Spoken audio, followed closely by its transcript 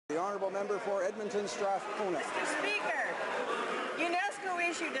The Honourable Member for Edmonton Strathcona. Mr. Speaker, UNESCO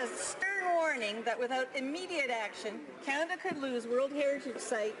issued a stern warning that without immediate action, Canada could lose World Heritage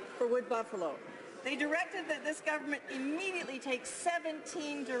Site for wood buffalo. They directed that this government immediately take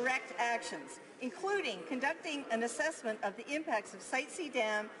 17 direct actions, including conducting an assessment of the impacts of Site C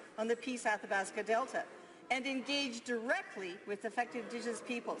Dam on the Peace-Athabasca Delta, and engage directly with affected Indigenous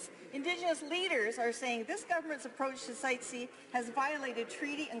peoples. Indigenous leaders are saying this government's approach to Site C has violated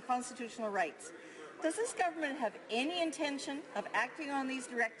treaty and constitutional rights. Does this government have any intention of acting on these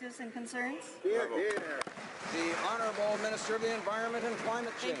directives and concerns? The Honourable Minister of the Environment and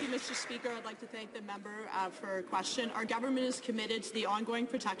Climate Change. Thank you, Mr. Speaker. I'd like to thank the member for her question. Our government is committed to the ongoing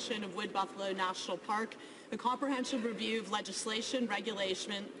protection of Wood Buffalo National Park. A comprehensive review of legislation,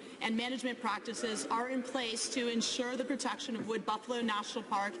 regulation, and management practices are in place to ensure the protection of Wood Buffalo National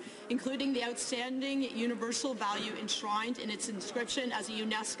Park, including the outstanding universal value enshrined in its inscription as a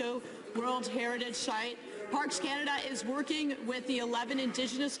UNESCO World Heritage Site. Parks Canada is working with the 11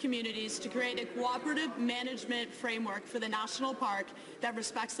 Indigenous communities to create a cooperative management framework for the national park that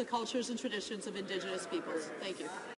respects the cultures and traditions of Indigenous peoples. Thank you.